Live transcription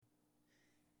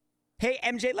Hey,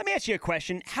 MJ, let me ask you a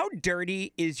question. How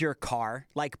dirty is your car,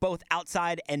 like both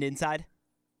outside and inside?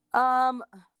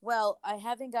 Well, I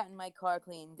haven't gotten my car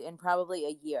cleaned in probably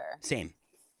a year. Same.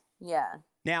 Yeah.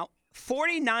 Now,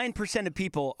 49% of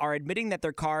people are admitting that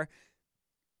their car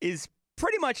is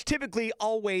pretty much typically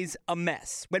always a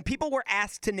mess. When people were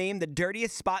asked to name the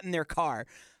dirtiest spot in their car,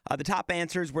 the top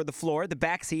answers were the floor, the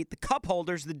back seat, the cup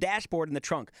holders, the dashboard, and the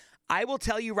trunk. I will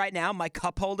tell you right now, my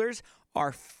cup holders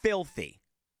are filthy.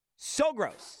 So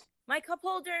gross. My cup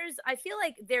holders, I feel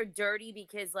like they're dirty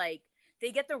because like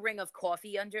they get the ring of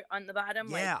coffee under on the bottom,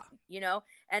 Yeah.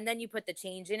 and then you put the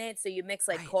change in it, so you mix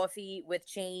like Right. coffee with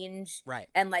change Right.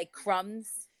 and like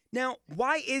crumbs. Now,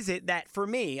 why is it that for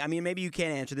me, I mean, maybe you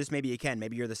can't answer this, maybe you can,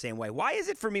 maybe you're the same way. Why is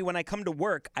it for me when I come to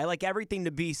work, I like everything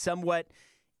to be somewhat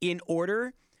in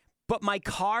order, but my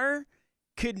car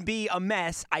could be a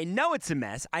mess. I know it's a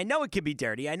mess. I know it could be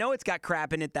dirty. I know it's got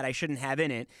crap in it that I shouldn't have in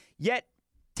it, yet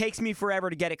takes me forever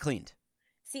to get it cleaned.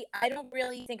 See, I don't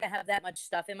really think I have that much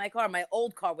stuff in my car. My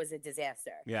old car was a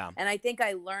disaster. Yeah. And I think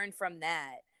I learned from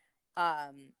that.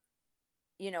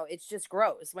 It's just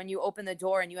gross when you open the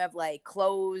door and you have like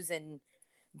clothes and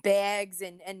bags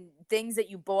and things that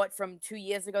you bought from 2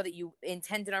 years ago that you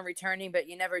intended on returning, but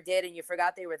you never did and you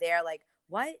forgot they were there. Like,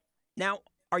 what? Now,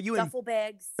 are you Duffel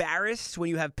bags. embarrassed when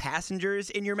you have passengers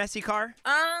in your messy car?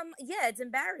 Yeah, it's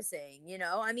embarrassing,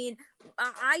 I mean,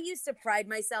 I used to pride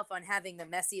myself on having the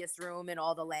messiest room in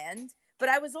all the land, but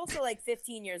I was also like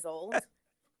 15 years old.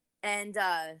 And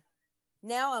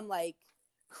now I'm like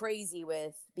crazy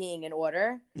with being in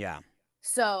order. Yeah.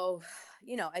 So,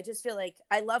 I just feel like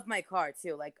I love my car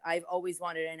too. Like I've always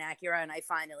wanted an Acura and I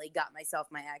finally got myself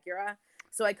my Acura.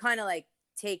 So I kind of like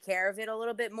take care of it a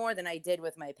little bit more than I did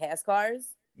with my past cars.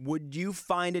 Would you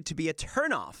find it to be a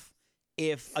turnoff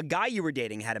if a guy you were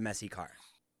dating had a messy car?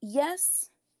 Yes.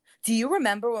 Do you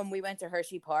remember when we went to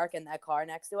Hershey Park and that car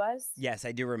next to us? Yes,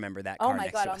 I do remember that Oh car my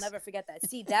next God, to I'll us. never forget that.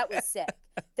 See, that was sick.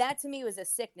 That to me was a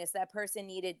sickness. That person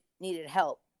needed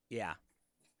help. Yeah.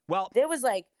 Well, There was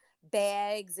like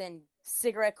bags and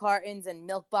cigarette cartons and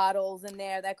milk bottles in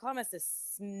there. That car must have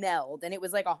smelled, and it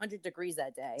was like 100 degrees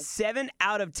that day. 7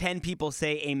 out of 10 people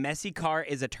say a messy car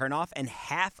is a turnoff, and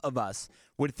half of us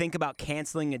would think about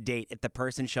canceling a date if the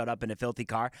person showed up in a filthy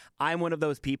car. I'm one of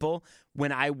those people.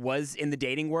 When I was in the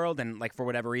dating world and like for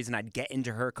whatever reason I'd get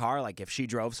into her car, like if she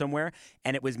drove somewhere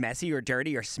and it was messy or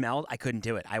dirty or smelled, I couldn't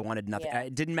do it. I wanted nothing. Yeah.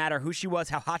 It didn't matter who she was,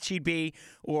 how hot she'd be,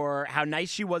 or how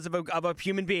nice she was of a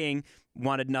human being.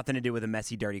 Wanted nothing to do with a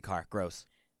messy, dirty car. Gross.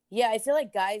 Yeah, I feel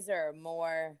like guys are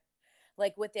more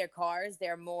like with their cars,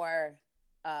 they're more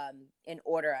in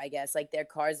order, I guess. Like their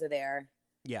cars are their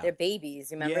babies.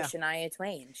 Remember Yeah. Shania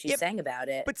Twain? She Yep. sang about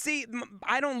it. But see,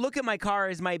 I don't look at my car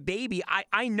as my baby.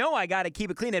 I know I got to keep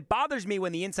it clean. It bothers me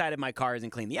when the inside of my car isn't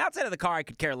clean. The outside of the car, I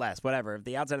could care less. Whatever. If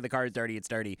the outside of the car is dirty, it's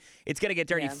dirty. It's going to get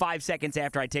dirty Yeah. 5 seconds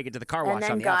after I take it to the car wash And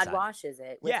then on the God outside. washes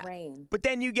it with rain. But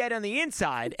then you get on the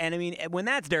inside, and I mean, when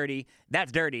that's dirty,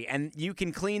 that's dirty. And you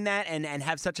can clean that and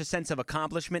have such a sense of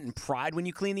accomplishment and pride when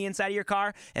you clean the inside of your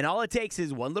car. And all it takes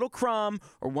is one little crumb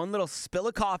or one little spill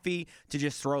of coffee to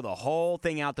just throw the whole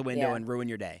thing out the window Yeah. and ruin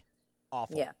your day.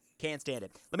 Awful. Yeah. Can't stand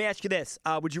it. Let me ask you this.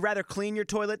 Would you rather clean your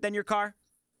toilet than your car?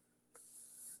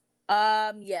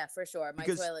 Yeah, for sure. My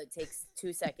Because- toilet takes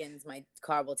 2 seconds. My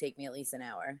car will take me at least an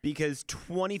hour. Because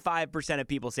 25% of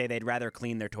people say they'd rather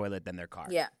clean their toilet than their car.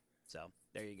 Yeah. So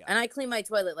there you go. And I clean my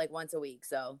toilet like once a week,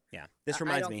 so Yeah. This I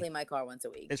reminds don't me. clean my car once a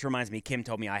week. This reminds me. Kim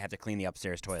told me I have to clean the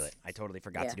upstairs toilet. I totally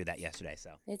forgot Yeah. to do that yesterday.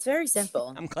 So It's very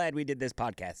simple. I'm glad we did this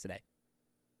podcast today.